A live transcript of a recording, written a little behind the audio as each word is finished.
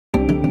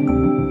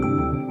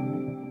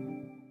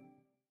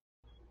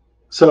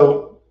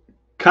So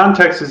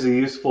context is a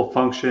useful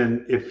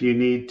function if you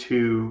need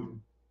to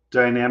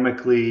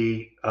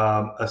dynamically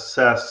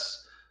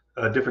assess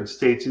different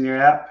states in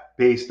your app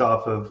based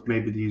off of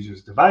maybe the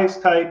user's device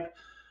type,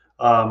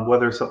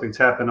 whether something's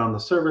happened on the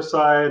server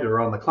side or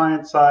on the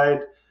client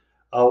side,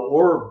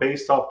 or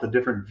based off the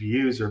different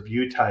views or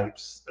view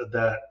types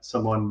that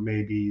someone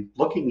may be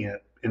looking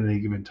at in any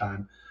given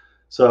time.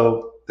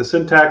 So the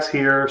syntax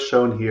here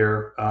shown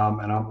here,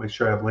 and I'll make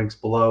sure I have links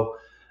below,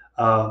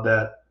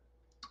 that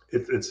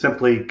it's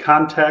simply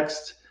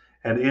context,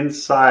 and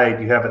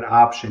inside you have an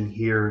option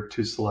here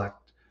to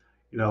select.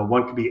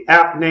 One could be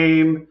app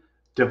name,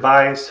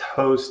 device,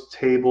 host,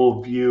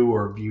 table, view,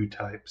 or view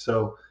type.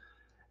 So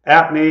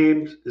app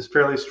name is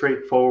fairly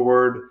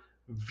straightforward.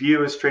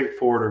 View is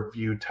straightforward, or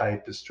view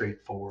type is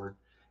straightforward.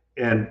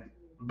 And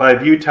by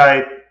view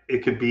type,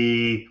 it could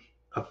be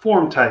a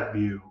form type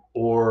view,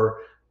 or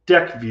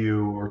deck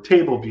view, or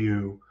table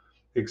view,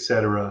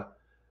 etc.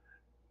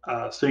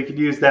 So you could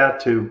use that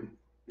to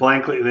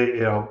like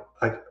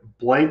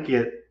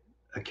blanket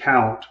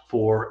account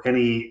for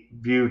any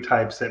view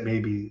types that may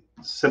be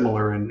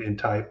similar in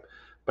type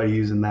by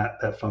using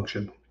that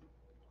function.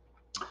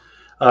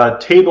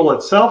 Table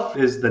itself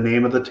is the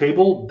name of the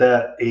table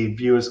that a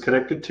view is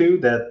connected to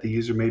that the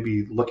user may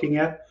be looking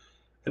at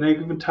any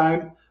given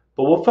time.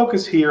 But we'll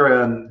focus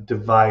here on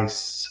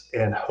device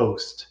and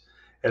host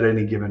at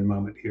any given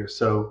moment here.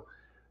 So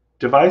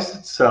device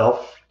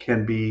itself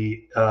can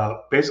be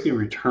basically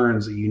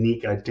returns a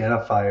unique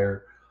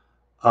identifier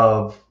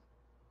of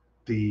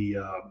the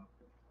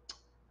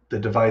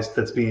device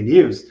that's being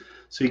used.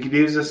 So you can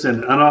use this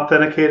in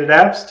unauthenticated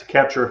apps to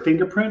capture a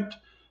fingerprint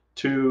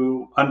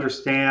to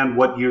understand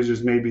what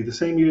users may be the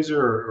same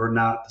user or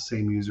not the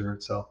same user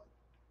itself.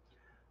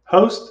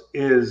 Host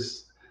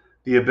is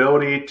the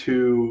ability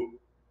to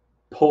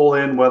pull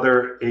in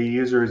whether a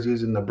user is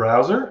using the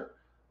browser,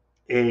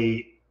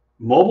 a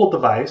mobile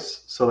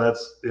device, so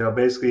that's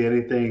basically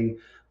anything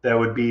that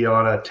would be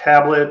on a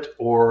tablet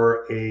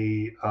or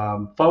a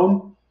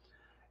phone,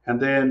 and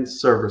then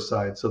server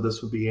side. So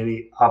this would be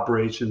any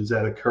operations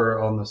that occur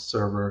on the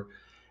server.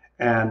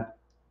 And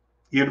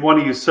you'd want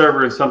to use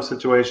server in some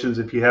situations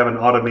if you have an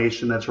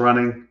automation that's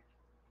running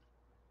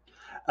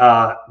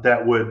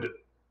that would,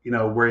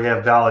 where you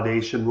have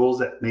validation rules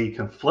that may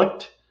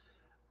conflict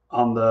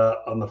on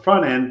the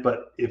front end.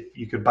 But if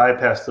you could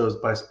bypass those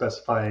by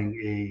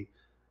specifying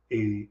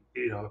the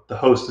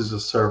host is a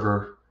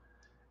server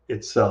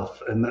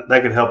itself, and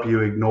that could help you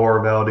ignore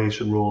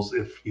validation rules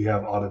if you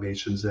have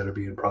automations that are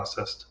being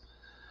processed.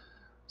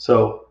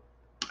 So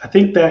I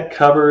think that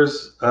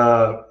covers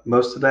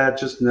most of that.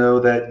 Just know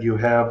that you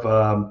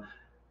have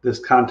this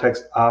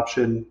context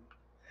option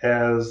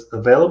as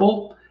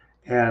available,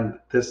 and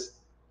this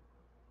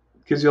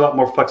gives you a lot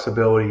more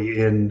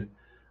flexibility in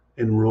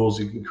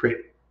rules you can create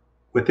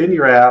within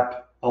your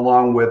app,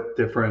 along with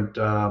different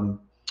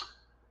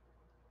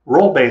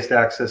role-based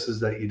accesses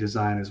that you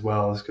design as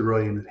well. This could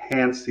really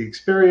enhance the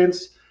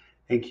experience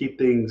and keep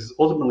things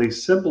ultimately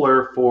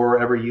simpler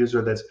for every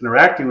user that's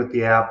interacting with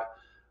the app,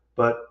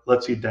 but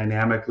lets you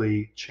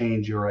dynamically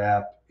change your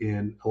app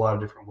in a lot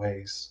of different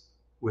ways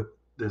with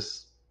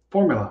this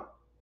formula.